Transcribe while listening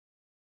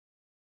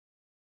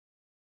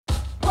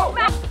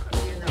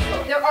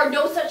there are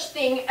no such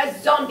thing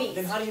as zombies.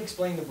 Then how do you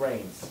explain the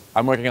brains?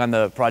 I'm working on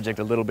the project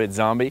A Little Bit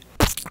Zombie.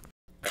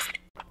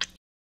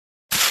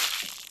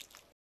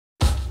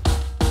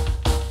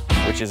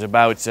 Which is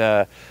about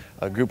a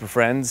group of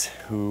friends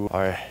who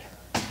are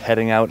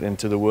heading out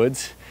into the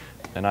woods,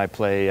 and I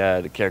play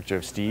the character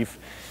of Steve.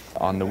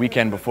 On the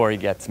weekend before he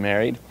gets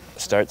married,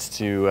 starts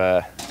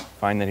to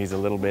find that he's a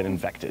little bit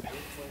infected.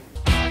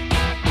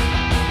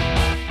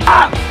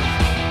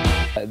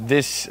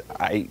 This,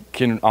 I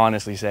can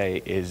honestly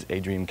say, is a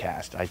dream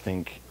cast. I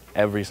think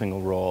every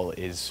single role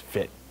is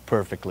fit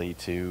perfectly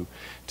to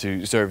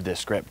serve this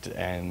script,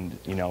 and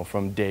you know,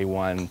 from day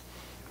one,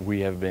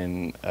 we have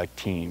been a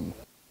team.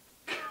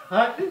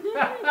 That's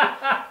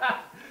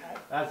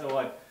the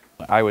one.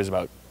 I was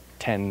about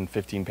 10,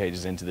 15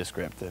 pages into the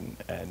script,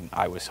 and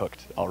I was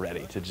hooked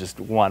already to just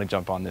want to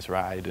jump on this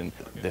ride, and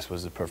this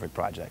was the perfect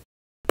project.